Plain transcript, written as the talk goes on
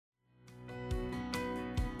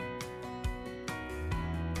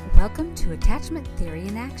Welcome to Attachment Theory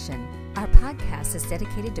in Action. Our podcast is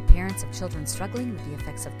dedicated to parents of children struggling with the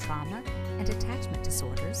effects of trauma and attachment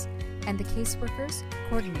disorders, and the caseworkers,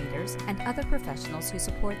 coordinators, and other professionals who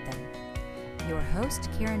support them. Your host,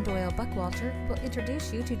 Karen Doyle Buckwalter, will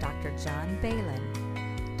introduce you to Dr. John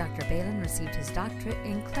Balin. Dr. Balin received his doctorate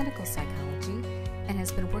in clinical psychology and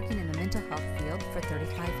has been working in the mental health field for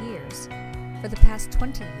 35 years. For the past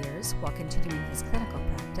 20 years, while continuing his clinical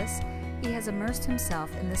practice, he has immersed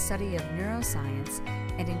himself in the study of neuroscience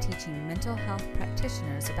and in teaching mental health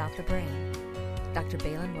practitioners about the brain. Dr.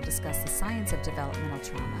 Balin will discuss the science of developmental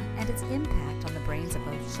trauma and its impact on the brains of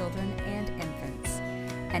both children and infants.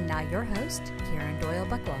 And now your host, Karen Doyle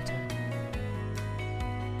Buckwalter.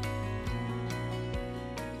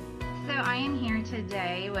 So I am here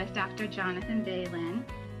today with Dr. Jonathan Balin,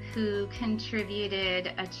 who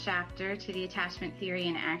contributed a chapter to the Attachment Theory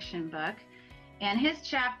in Action book. And his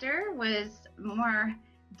chapter was more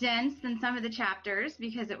dense than some of the chapters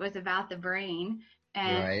because it was about the brain.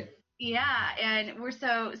 And right. Yeah, and we're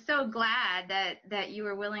so glad that you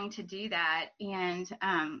were willing to do that. And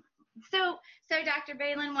so Dr.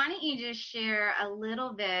 Balin, why don't you just share a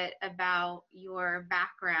little bit about your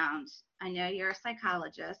background? I know you're a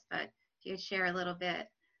psychologist, but if you could share a little bit.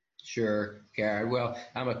 Sure, Karen. Well,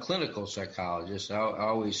 I'm a clinical psychologist. I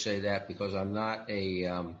always say that because I'm not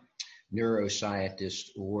a neuroscientist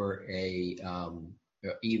or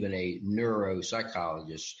even a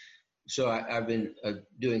neuropsychologist. So I've been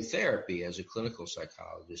doing therapy as a clinical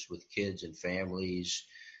psychologist with kids and families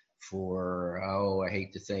for, I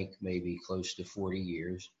hate to think, maybe close to 40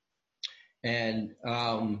 years. And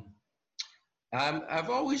I've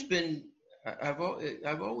always been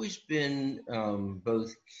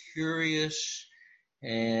both curious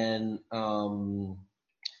and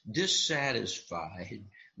dissatisfied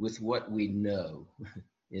with what we know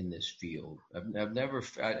in this field.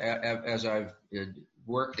 As I've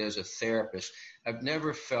worked as a therapist, I've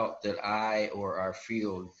never felt that I or our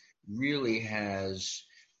field really has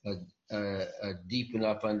a deep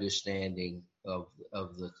enough understanding of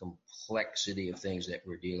the complexity of things that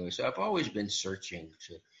we're dealing with. So I've always been searching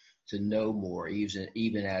to know more,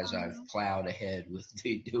 even as I've plowed ahead with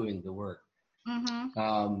doing the work.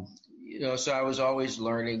 Mm-hmm. So I was always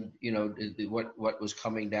learning, what was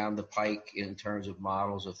coming down the pike in terms of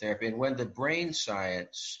models of therapy. And when the brain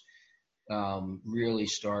science really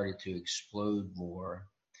started to explode more,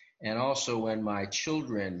 and also when my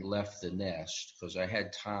children left the nest, because I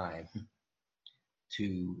had time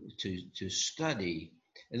to study,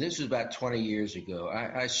 and this was about 20 years ago,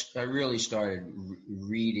 I really started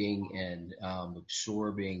reading and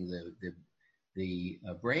absorbing the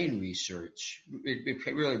brain research.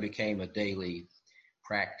 It really became a daily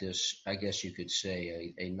practice, I guess you could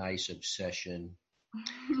say, a nice obsession,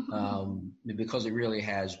 because it really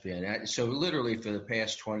has been. So literally for the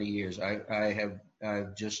past 20 years, I've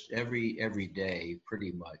just every day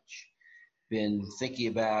pretty much been thinking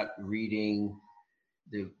about reading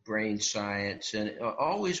the brain science, and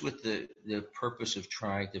always with the purpose of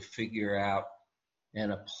trying to figure out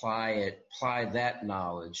and apply that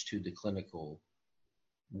knowledge to the clinical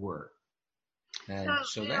work. And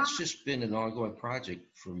so that's just been an ongoing project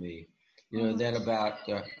for me. Then about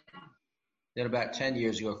 10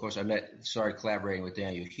 years ago, of course, started collaborating with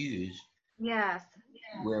Daniel Hughes. Yes.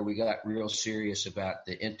 Where we got real serious about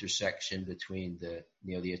the intersection between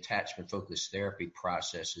the attachment-focused therapy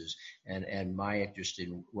processes and my interest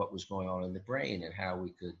in what was going on in the brain and how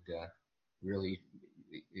we could really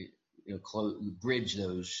bridge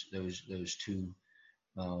those two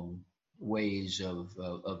ways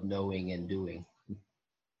of knowing and doing.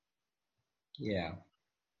 Yeah.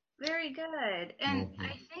 Very good. And mm-hmm.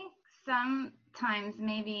 I think sometimes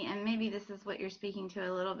maybe this is what you're speaking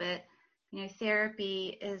to a little bit,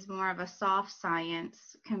 therapy is more of a soft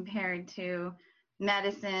science compared to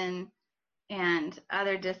medicine and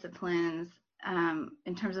other disciplines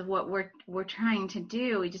in terms of what we're trying to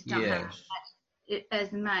do. We just don't have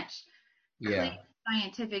as much clear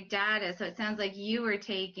scientific data. So it sounds like you were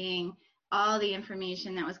taking all the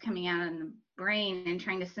information that was coming out in the brain and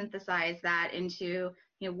trying to synthesize that into,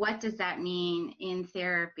 what does that mean in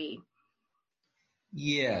therapy?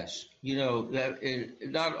 Yes,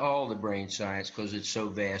 not all the brain science because it's so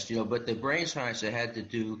vast, but the brain science that had to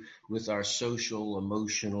do with our social,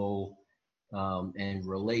 emotional, and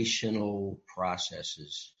relational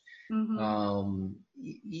processes. Mm-hmm.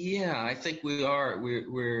 I think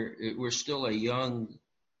we're still a young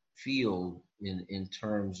field in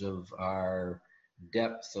terms of our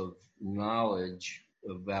depth of knowledge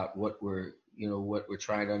about what we're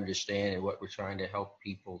trying to understand and what we're trying to help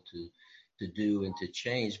people to to do and to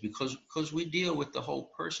change, because we deal with the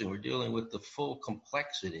whole person. We're dealing with the full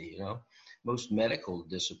complexity. Most medical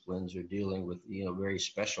disciplines are dealing with very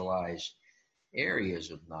specialized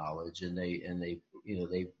areas of knowledge, and they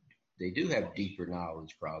do have deeper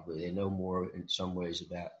knowledge. Probably they know more in some ways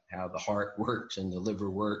about how the heart works and the liver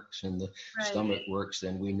works and the stomach works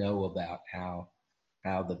than we know about how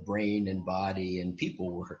the brain and body and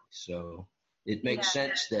people work. So it makes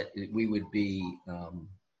sense that we would be on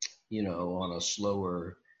a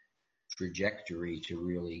slower trajectory to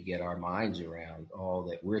really get our minds around all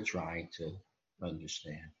that we're trying to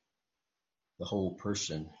understand, the whole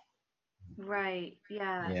person. Right.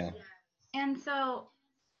 Yeah. And so,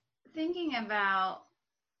 thinking about,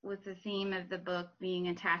 with the theme of the book being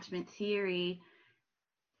attachment theory,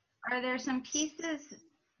 are there some pieces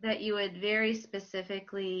that you would very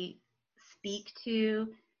specifically speak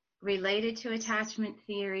to related to attachment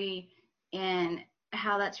theory and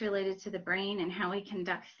how that's related to the brain and how we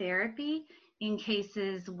conduct therapy in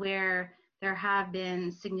cases where there have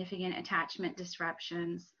been significant attachment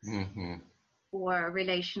disruptions or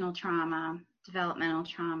relational trauma, developmental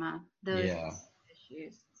trauma, those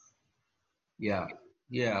issues? Yeah.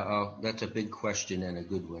 That's a big question and a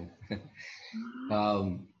good one.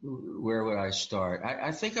 Where would I start?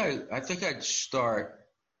 I think I'd start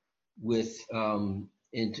with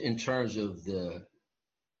in terms of the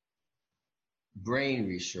brain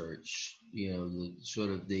research,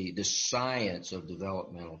 the science of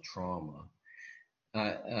developmental trauma.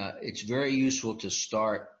 It's very useful to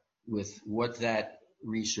start with what that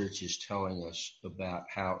research is telling us about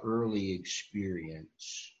how early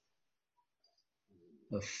experience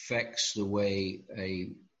affects the way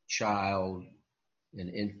a child, an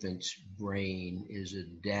infant's brain is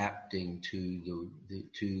adapting to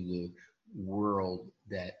the world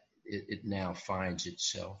that it now finds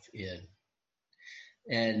itself in.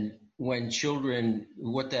 And when children,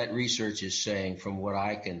 what that research is saying, from what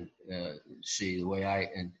I can see, the way I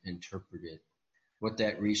interpret it, what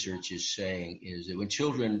that research is saying is that when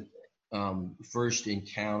children first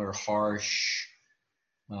encounter a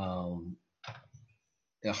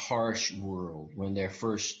harsh world, when their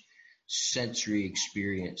first sensory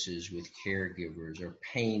experiences with caregivers are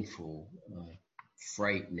painful,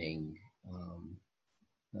 frightening,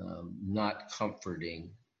 not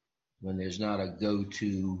comforting, when there's not a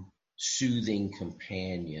go-to soothing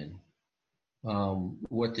companion,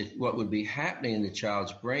 what would be happening in the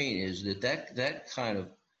child's brain is that kind of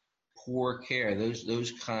poor care,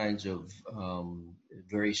 those kinds of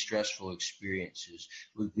very stressful experiences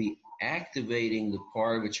would be activating the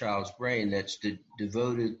part of a child's brain that's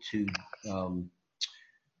devoted to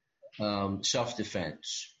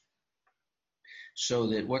self-defense. So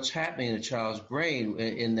that what's happening in the child's brain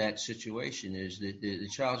in that situation is that the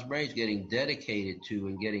child's brain is getting dedicated to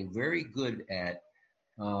and getting very good at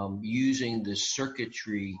using the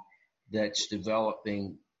circuitry that's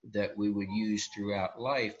developing that we would use throughout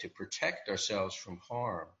life to protect ourselves from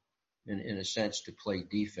harm, in a sense, to play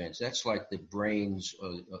defense. That's like the brain's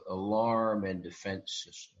alarm and defense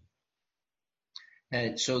system.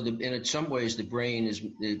 And so, in some ways, the brain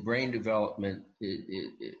development,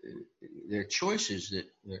 there are choices that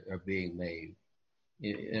are being made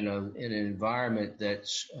in an environment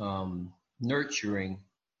that's nurturing,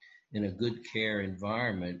 in a good care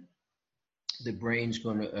environment. The brain's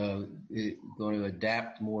going to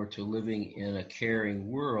adapt more to living in a caring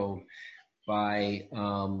world by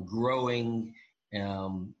growing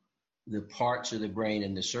the parts of the brain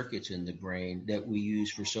and the circuits in the brain that we use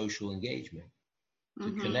for social engagement,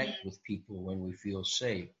 to connect with people when we feel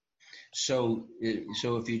safe. So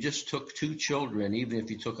if you just took two children, even if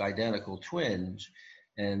you took identical twins,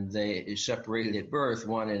 and they separated at birth,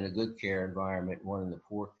 one in a good care environment, one in the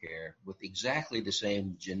poor care, with exactly the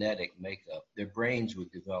same genetic makeup, their brains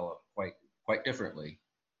would develop quite differently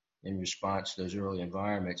in response to those early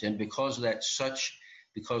environments. And because that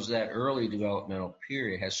early developmental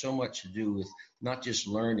period has so much to do with not just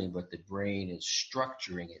learning, but the brain is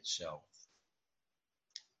structuring itself,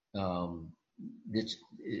 that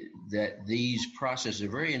these processes are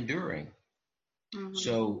very enduring.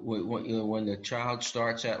 So when the child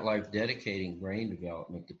starts out life dedicating brain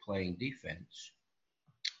development to playing defense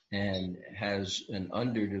and has an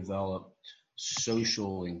underdeveloped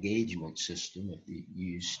social engagement system, if you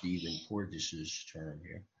use Stephen Porges's term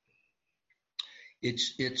here,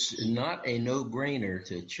 it's not a no-brainer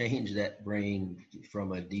to change that brain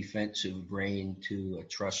from a defensive brain to a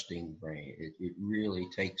trusting brain. It really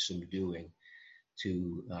takes some doing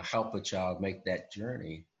to help a child make that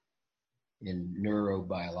journey in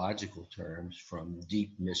neurobiological terms, from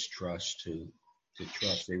deep mistrust to to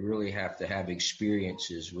trust. They really have to have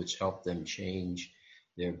experiences which help them change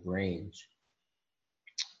their brains.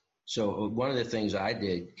 So one of the things I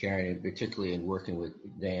did, Karen, particularly in working with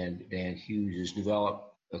Dan Hughes, is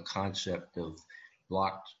develop a concept of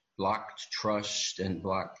blocked trust and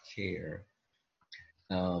blocked care.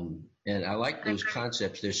 And I like those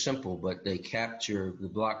concepts. They're simple, but they capture the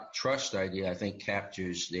blocked trust idea. I think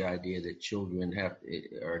captures the idea that children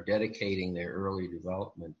are dedicating their early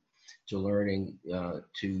development to learning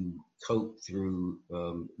to cope through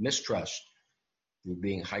mistrust, through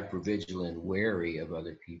being hypervigilant, wary of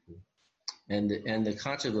other people. And the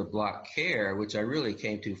concept of blocked care, which I really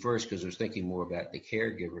came to first because I was thinking more about the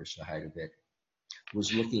caregiver side of it,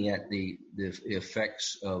 was looking at the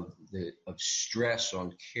effects of stress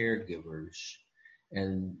on caregivers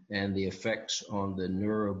and the effects on the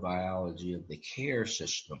neurobiology of the care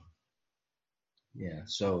system. Yeah.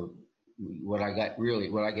 So what I get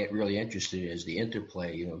really interested in is the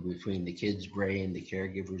interplay, between the kid's brain, the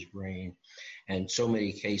caregiver's brain, and so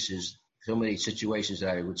many situations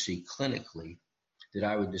that I would see clinically that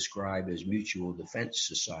I would describe as mutual defense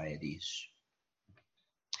societies.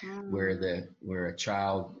 Where a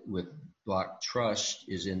child with blocked trust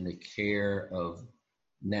is in the care of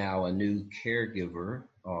now a new caregiver,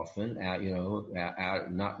 often out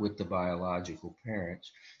not with the biological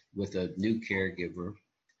parents, with a new caregiver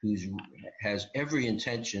who has every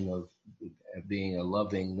intention of being a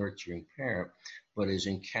loving, nurturing parent, but is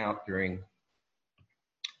encountering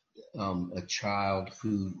a child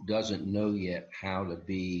who doesn't know yet how to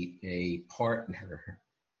be a partner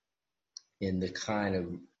in the kind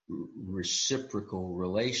of reciprocal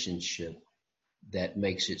relationship that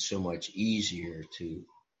makes it so much easier to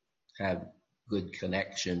have good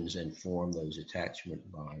connections and form those attachment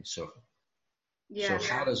bonds. So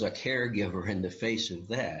how does a caregiver, in the face of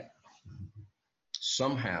that,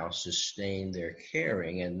 somehow sustain their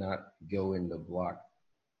caring and not go into blocked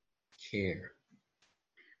care?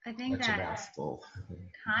 I think that's a mouthful.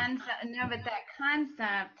 That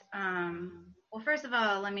concept, well, first of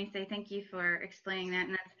all, let me say thank you for explaining that.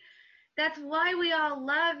 And that's why we all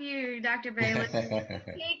love you, Dr. Bailey.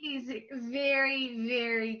 Take these very,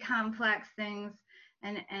 very complex things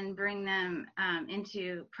and bring them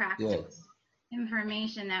into practical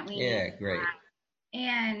information that we need. Yeah, great.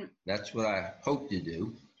 And that's what I hope to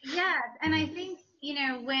do. Yes, and I think,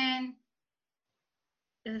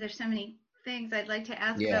 there's so many things I'd like to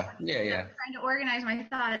ask about. I'm trying to organize my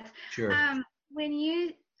thoughts. Sure.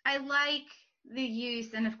 I like the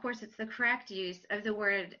use, and of course it's the correct use of the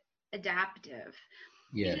word adaptive.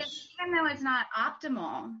 Yes. Because even though it's not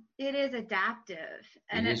optimal, it is adaptive.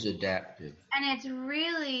 And it is adaptive. And it's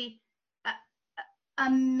really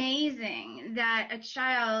amazing that a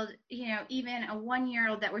child, even a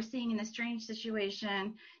 1-year-old that we're seeing in a strange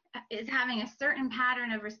situation, is having a certain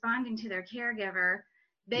pattern of responding to their caregiver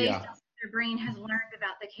based on their brain has learned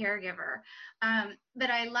about the caregiver. But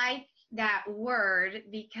I like that word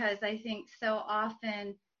because I think so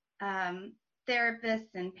often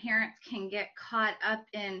therapists and parents can get caught up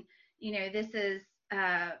in, this is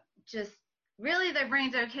just really their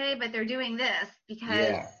brain's okay, but they're doing this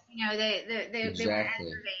because, they want to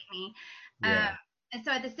aggravate me. And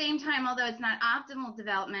so at the same time, although it's not optimal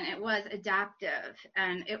development, it was adaptive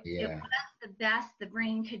and it was the best the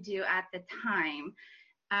brain could do at the time.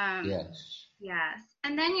 Yes.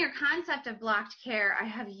 And then your concept of blocked care, I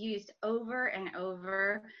have used over and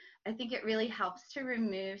over. I think it really helps to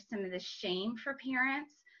remove some of the shame for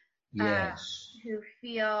parents who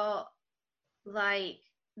feel like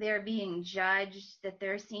they're being judged, that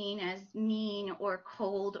they're seen as mean or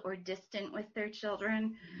cold or distant with their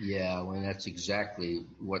children. Yeah, well, that's exactly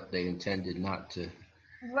what they intended not to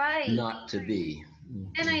be.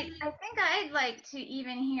 And I think I'd like to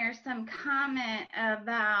even hear some comment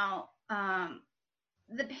about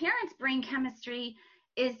the parents' brain chemistry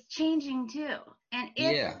is changing too. And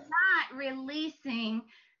it's not releasing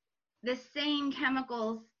the same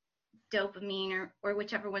chemicals, dopamine or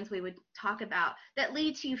whichever ones we would talk about, that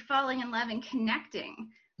lead to you falling in love and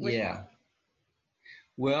connecting with them.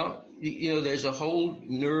 Well, there's a whole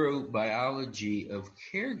neurobiology of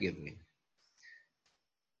caregiving.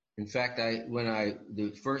 In fact,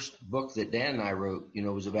 the first book that Dan and I wrote,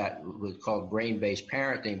 was called Brain-Based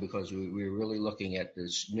Parenting, because we were really looking at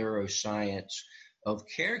this neuroscience of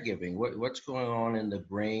caregiving. What's going on in the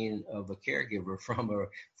brain of a caregiver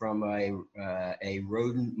from a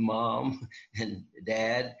rodent mom and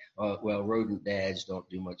dad? Rodent dads don't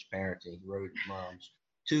do much parenting. Rodent moms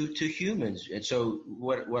to humans. And so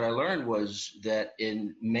what I learned was that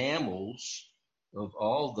in mammals of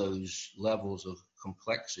all those levels of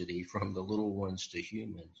complexity, from the little ones to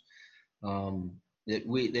humans,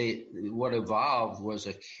 what evolved was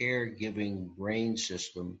a caregiving brain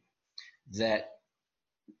system that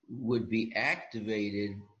would be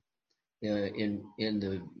activated in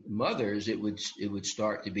the mothers. It would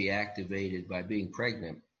start to be activated by being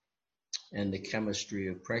pregnant, and the chemistry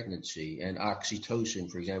of pregnancy, and oxytocin,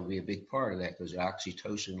 for example, would be a big part of that, because the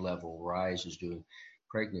oxytocin level rises during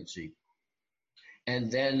pregnancy. And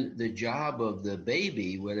then the job of the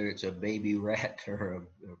baby, whether it's a baby rat or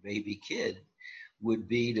a baby kid, would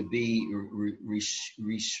be to be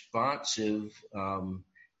responsive to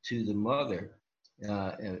the mother,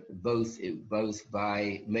 both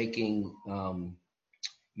by making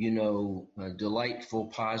delightful,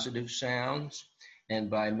 positive sounds, and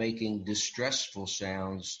by making distressful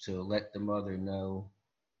sounds to let the mother know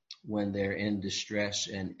when they're in distress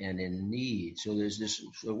and in need. So there's this.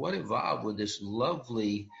 So what evolved with this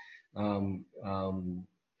lovely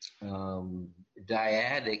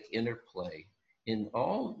dyadic interplay in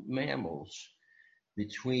all mammals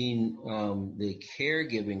between the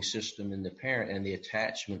caregiving system in the parent and the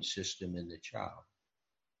attachment system in the child.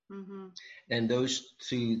 Mm-hmm. And those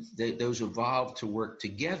evolved to work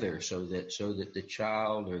together so that the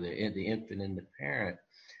child or the infant and the parent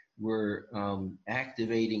were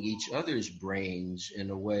activating each other's brains in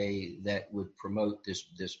a way that would promote this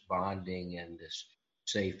bonding and this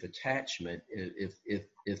safe attachment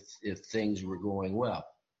if things were going well.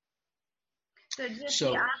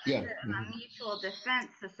 So the opposite of a mutual defense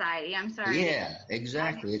society. I'm sorry. Yeah,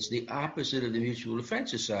 exactly. It's the opposite of the mutual defense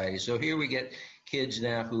society. So here we get kids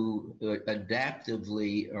now who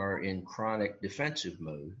adaptively are in chronic defensive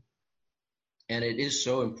mode. And it is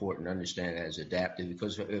so important to understand that as adaptive,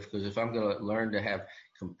 because if I'm going to learn to have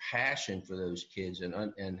compassion for those kids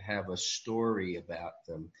and have a story about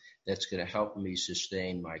them that's going to help me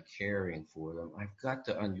sustain my caring for them, I've got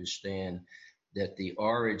to understand that the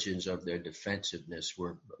origins of their defensiveness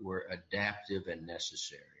were adaptive and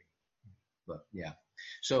necessary. But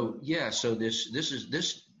so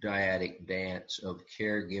this dyadic dance of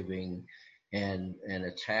caregiving and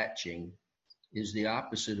attaching is the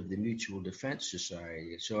opposite of the mutual defense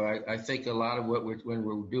society. So I think a lot of when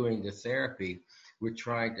we're doing the therapy, we're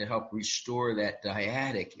trying to help restore that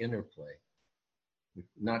dyadic interplay.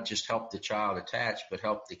 Not just help the child attach, but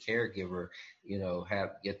help the caregiver,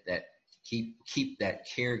 keep that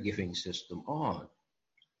caregiving system on.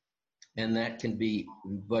 And that can be,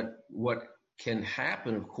 but what can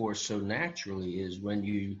happen, of course, so naturally is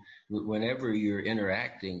whenever you're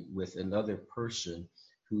interacting with another person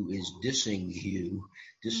who is dissing you,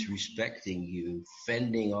 disrespecting you,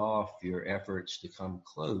 fending off your efforts to come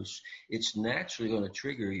close, it's naturally going to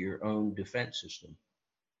trigger your own defense system.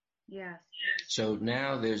 Yes. So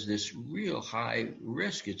now there's this real high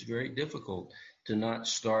risk. It's very difficult to not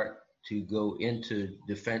start to go into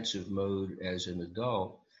defensive mode as an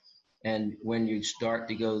adult. And when you start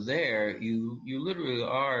to go there, you literally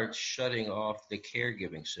are shutting off the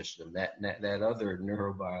caregiving system, that other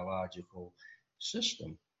neurobiological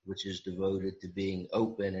system, which is devoted to being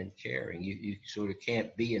open and caring. You sort of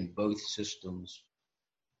can't be in both systems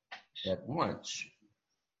at once.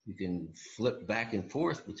 You can flip back and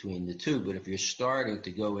forth between the two, but if you're starting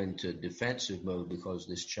to go into defensive mode because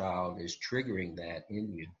this child is triggering that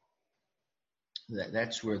in you,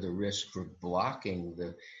 that's where the risk for blocking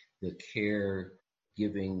the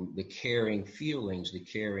caregiving, the caring feelings, the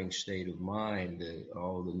caring state of mind,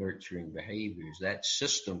 all the nurturing behaviors, that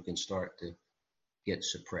system can start to get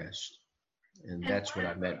suppressed. And that's what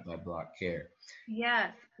I meant by block care.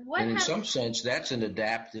 Yes. And in some sense, that's an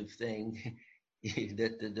adaptive thing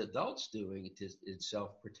that the adult's doing. It's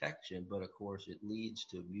self-protection, but of course it leads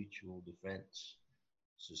to mutual defense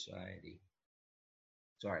society.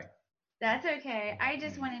 Sorry. That's okay. I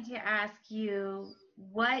just wanted to ask you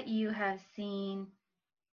what you have seen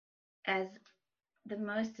as the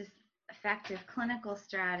most effective clinical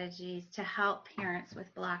strategies to help parents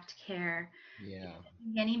with blocked care. Yeah.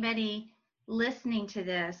 Anybody listening to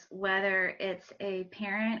this, whether it's a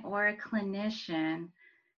parent or a clinician,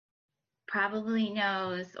 probably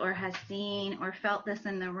knows or has seen or felt this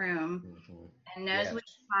in the room and knows what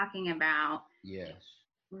you're talking about. Yes.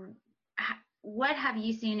 What have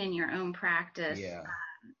you seen in your own practice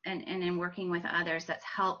and in working with others that's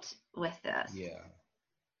helped with this? Yeah.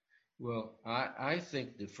 Well, I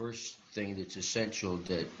think the first thing that's essential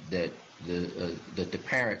that the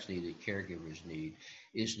parents need, the caregivers need,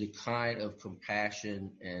 is the kind of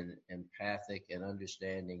compassion and empathic and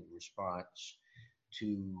understanding response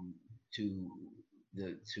to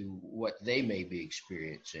what they may be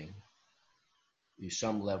experiencing,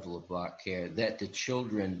 some level of block care that the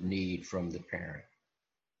children need from the parent.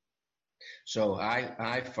 So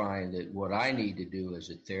I find that what I need to do as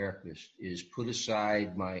a therapist is put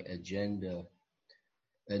aside my agenda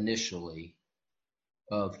initially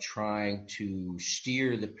of trying to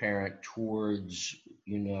steer the parent towards,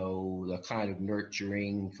 the kind of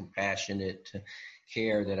nurturing, compassionate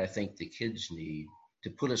care that I think the kids need, to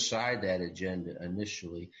put aside that agenda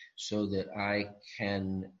initially so that I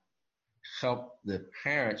can help the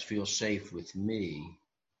parents feel safe with me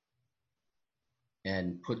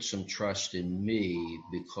and put some trust in me,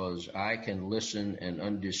 because I can listen and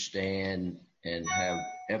understand and have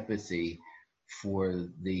empathy for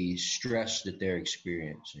the stress that they're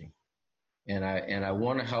experiencing. And I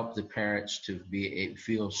want to help the parents to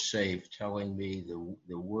feel safe telling me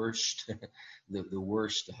the worst the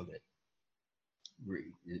worst of it,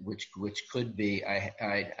 which could be,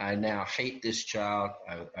 I now hate this child.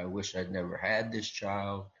 I wish I'd never had this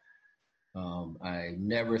child. I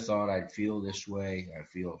never thought I'd feel this way. I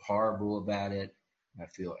feel horrible about it. I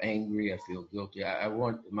feel angry. I feel guilty. I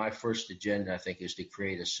want, my first agenda, I think, is to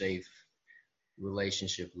create a safe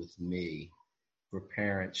relationship with me for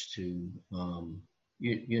parents to,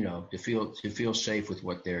 to feel safe with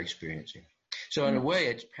what they're experiencing. So in a way,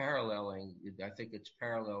 it's paralleling. I think it's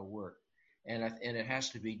parallel work, and it has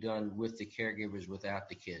to be done with the caregivers, without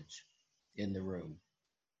the kids in the room.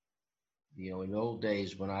 In the old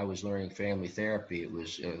days when I was learning family therapy, it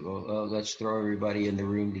was, let's throw everybody in the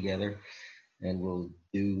room together and we'll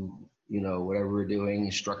do, whatever we're doing,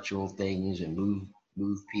 structural things, and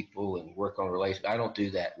move people and work on relations. I don't do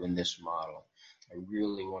that in this model. I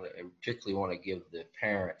particularly want to give the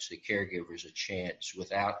parents, the caregivers, a chance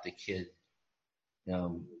without the kid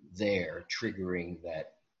there triggering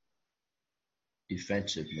that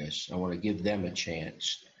defensiveness. I want to give them a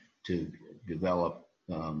chance to develop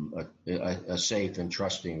a safe and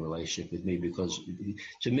trusting relationship with me, because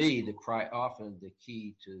to me, often the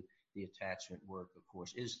key to the attachment work, of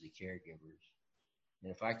course, is the caregivers.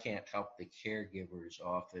 And if I can't help the caregivers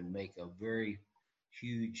often make a very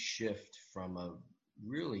huge shift from a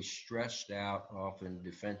really stressed out, often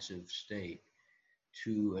defensive state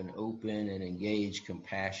to an open and engaged,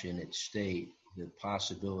 compassionate state, the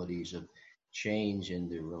possibilities of change in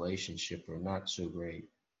the relationship are not so great.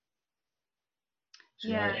 So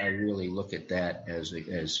yeah. I really look at that as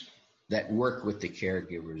that work with the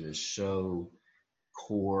caregivers is so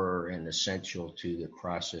core and essential to the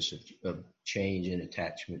process of change and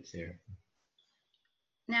attachment therapy.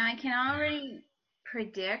 Now, I can already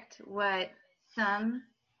predict what some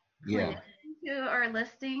clinicians who are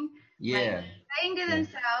listening might be saying to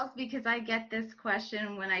themselves, because I get this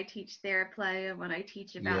question when I teach TheraPlay and when I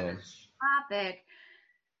teach about this topic.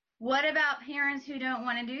 What about parents who don't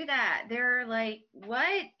want to do that? They're like,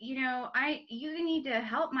 what? You need to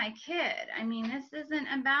help my kid. I mean, this isn't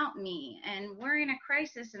about me, and we're in a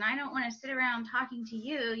crisis, and I don't want to sit around talking to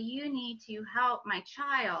you. You need to help my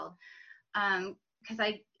child. Because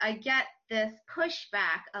I get this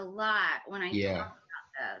pushback a lot when I talk about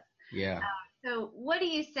this. Yeah. So what do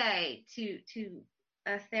you say to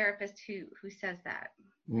a therapist who says that?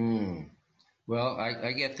 Well,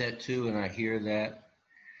 I get that too, and I hear that.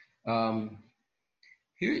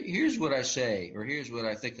 Here's what I say, or here's what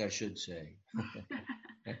I think I should say.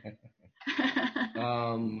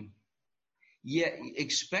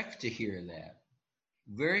 Expect to hear that.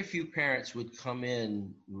 Very few parents would come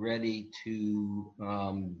in ready to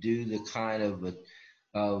do the kind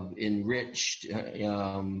of enriched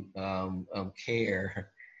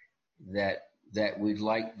care that we'd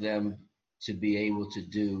like them to be able to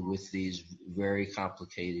do with these very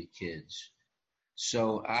complicated kids.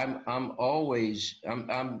 So I'd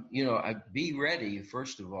be ready,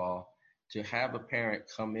 first of all, to have a parent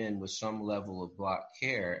come in with some level of block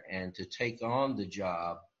care and to take on the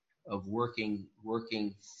job of working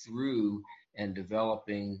through and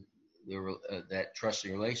developing that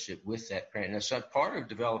trusting relationship with that parent. And so part of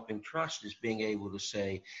developing trust is being able to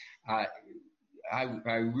say, I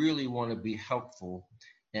really want to be helpful,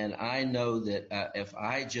 and I know that if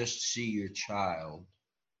I just see your child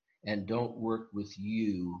and don't work with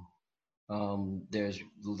you, there's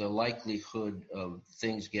the likelihood of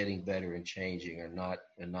things getting better and changing are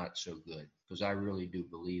not so good, because I really do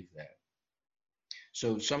believe that.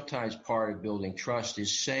 So sometimes part of building trust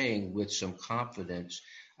is saying with some confidence,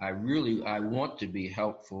 I want to be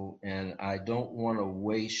helpful, and I don't want to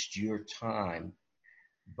waste your time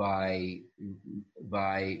by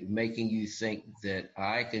making you think that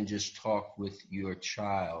I can just talk with your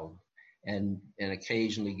child and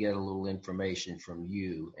occasionally get a little information from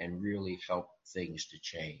you and really help things to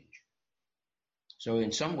change. So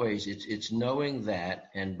in some ways, it's knowing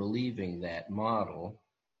that and believing that model,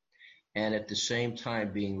 and at the same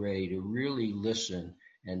time being ready to really listen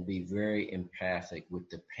and be very empathic with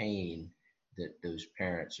the pain that those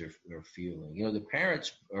parents are feeling. You know, the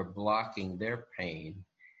parents are blocking their pain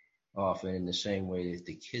often in the same way that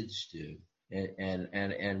the kids do.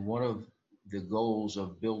 And one of the goals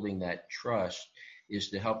of building that trust is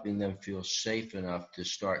to helping them feel safe enough to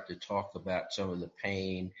start to talk about some of the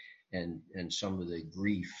pain and some of the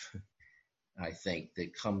grief, I think,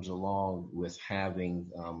 that comes along with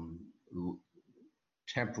having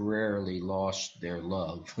temporarily lost their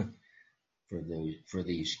love for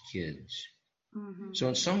these kids. Mm-hmm. So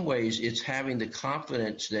in some ways, it's having the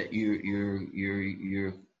confidence that you're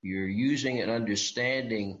using an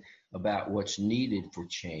understanding about what's needed for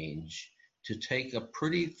change to take a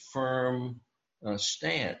pretty firm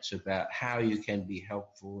stance about how you can be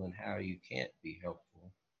helpful and how you can't be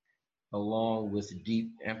helpful, along with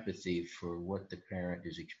deep empathy for what the parent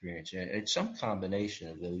is experiencing. It's some combination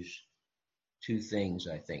of those two things,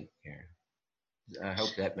 I think, Karen. I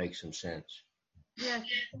hope that makes some sense. Yes,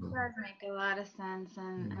 it does make a lot of sense,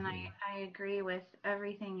 and I agree with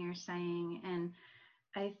everything you're saying. And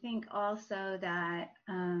I think also that,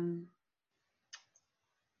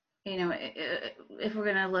 if we're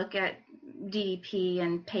going to look at DDP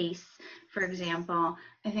and PACE, for example,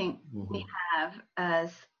 I think we have,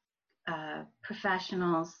 as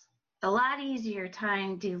professionals, a lot easier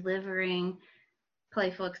time delivering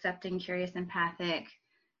playful, accepting, curious, empathic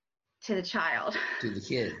to the child. To the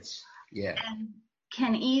kids, yeah. And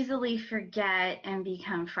can easily forget and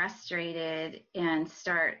become frustrated and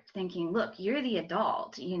start thinking, look, you're the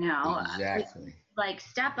adult, Exactly. Like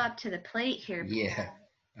step up to the plate here. Yeah,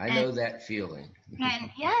 I know that feeling. And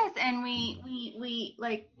yes, and we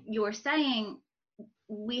like you were saying,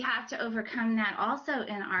 we have to overcome that also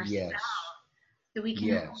in ourselves. Yes. So we can.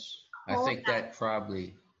 Yes, I think that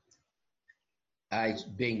probably.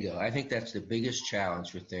 Bingo. I think that's the biggest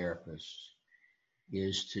challenge for therapists,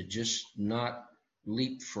 is to just not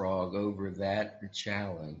leapfrog over that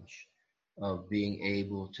challenge of being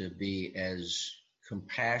able to be as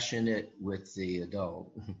compassionate with the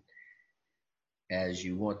adult as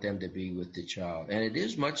you want them to be with the child. And it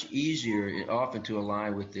is much easier often to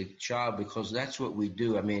align with the child because that's what we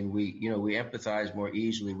do. I mean, we empathize more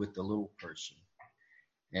easily with the little person.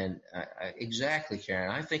 And exactly, Karen,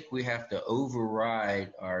 I think we have to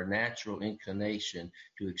override our natural inclination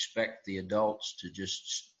to expect the adults to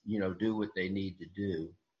just, do what they need to do.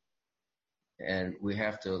 And we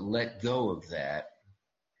have to let go of that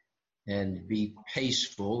and be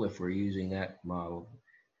paceful, if we're using that model,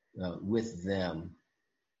 with them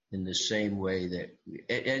in the same way that,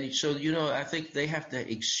 and so, I think they have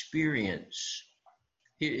to experience,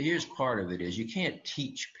 here's part of it is you can't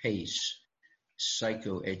teach PACE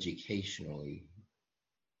psychoeducationally,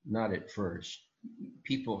 not at first.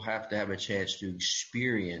 People have to have a chance to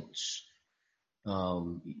experience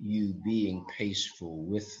you being paceful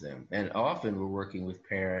with them. And often we're working with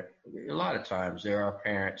a lot of times there are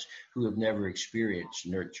parents who have never experienced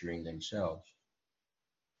nurturing themselves.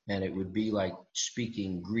 And it would be like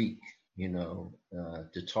speaking Greek,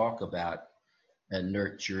 to talk about a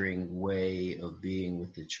nurturing way of being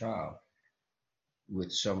with the child.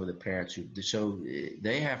 With some of the parents so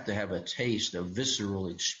they have to have a taste, a visceral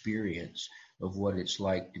experience of what it's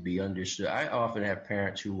like to be understood. I often have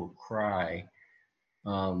parents who will cry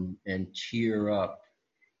and tear up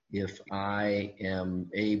if I am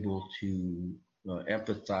able to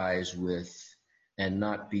empathize with and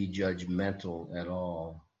not be judgmental at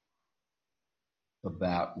all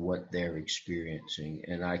about what they're experiencing.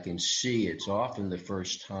 And I can see it's often the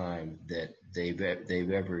first time that they've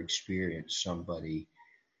ever experienced somebody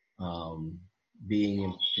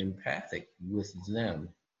being empathic with them.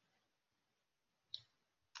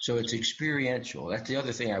 So it's experiential. That's the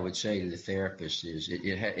other thing I would say to the therapist is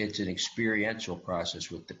it's an experiential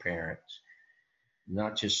process with the parents,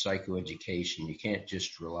 not just psychoeducation. You can't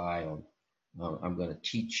just rely on, I'm going to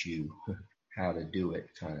teach you how to do it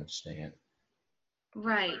kind of stand.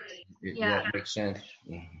 Right. That makes sense.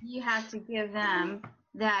 You have to give them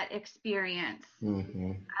that experience.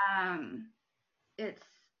 Mm-hmm. It's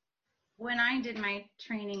when I did my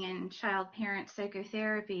training in child parent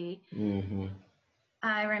psychotherapy. Mm-hmm.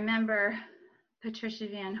 I remember Patricia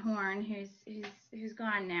Van Horn, who's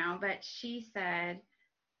gone now, but she said,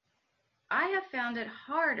 I have found it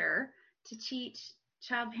harder to teach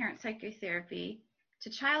child parent psychotherapy to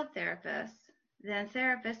child therapists than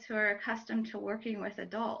therapists who are accustomed to working with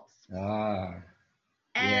adults.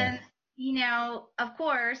 And, of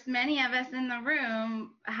course, many of us in the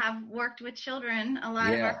room have worked with children a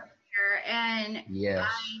lot of our career. And I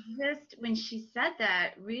just, when she said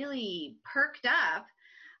that, really perked up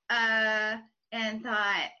and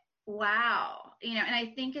thought, wow, and I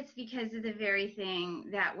think it's because of the very thing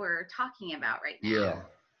that we're talking about right now. Yeah.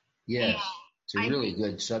 Yes. It's a really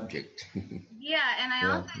good subject. Yeah. And I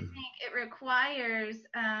also think it requires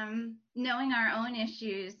knowing our own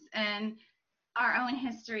issues and our own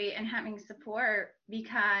history and having support,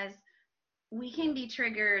 because we can be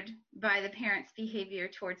triggered by the parent's behavior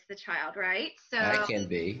towards the child, right? So I can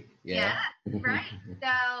be. Yeah. Right.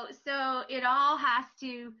 So we all have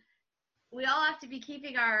to be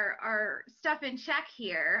keeping our stuff in check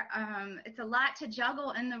here. It's a lot to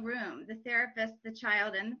juggle in the room, the therapist, the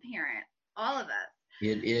child, and the parent, all of us.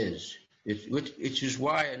 It is. Which is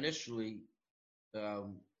why initially, I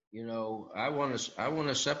want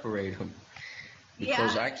to separate them,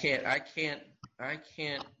 because I can't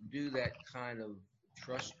do that kind of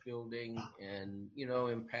trust building and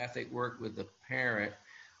empathic work with a parent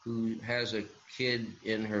who has a kid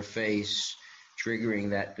in her face, triggering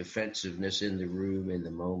that defensiveness in the room in the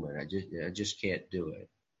moment. I just can't do it.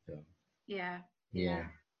 So, yeah.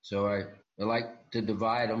 So I like to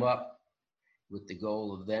divide them up with the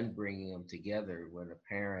goal of then bringing them together when a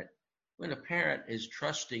parent is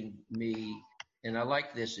trusting me. And I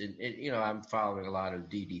like this, I'm following a lot of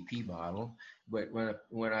DDP model, but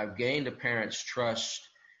when I've gained a parent's trust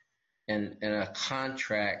and a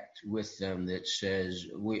contract with them that says,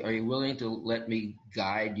 are you willing to let me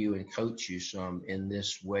guide you and coach you some in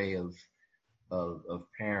this way of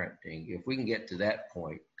parenting? If we can get to that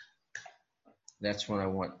point, that's when I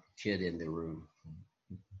want kid in the room.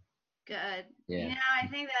 Good. Yeah. I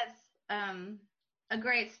think that's a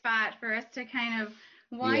great spot for us to kind of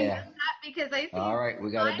wind up, because I think all right, we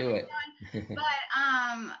got to do it. But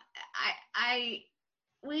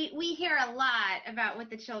we hear a lot about what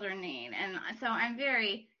the children need, and so I'm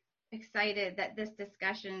very excited that this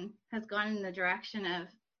discussion has gone in the direction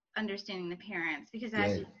of understanding the parents, because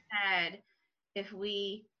as you said, if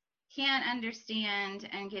we can't understand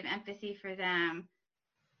and give empathy for them,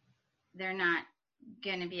 they're not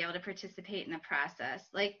going to be able to participate in the process.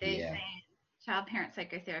 Like they say in child parent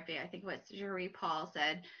psychotherapy, I think what Jerry Paul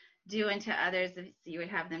said, do unto others as you would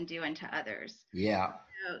have them do unto others. Yeah.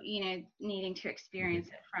 So, needing to experience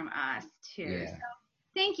it from us too. Yeah. So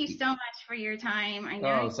thank you so much for your time. I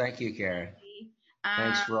know. Thank you, Karen.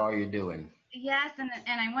 Thanks for all you're doing. Yes, and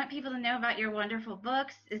I want people to know about your wonderful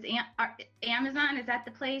books. Is Amazon, is that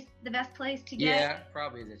the best place to get? Yeah,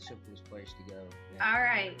 probably the simplest place to go. Yeah. All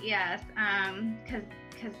right, yes, because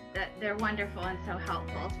they're wonderful and so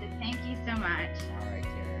helpful. So thank you so much. All right,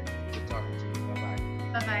 Karen. Good talking to you.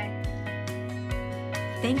 Bye-bye. Bye-bye.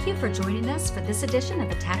 Thank you for joining us for this edition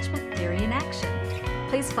of Attachment Theory in Action.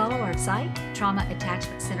 Please follow our site,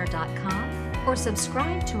 traumaattachmentcenter.com, or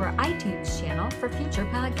subscribe to our iTunes channel for future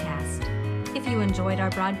podcasts. If you enjoyed our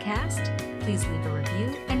broadcast, please leave a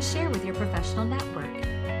review and share with your professional network.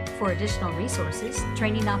 For additional resources,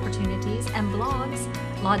 training opportunities, and blogs,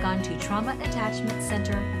 log on to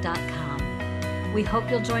traumaattachmentcenter.com. We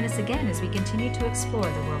hope you'll join us again as we continue to explore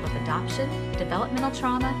the world of adoption, developmental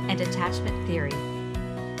trauma, and attachment theory.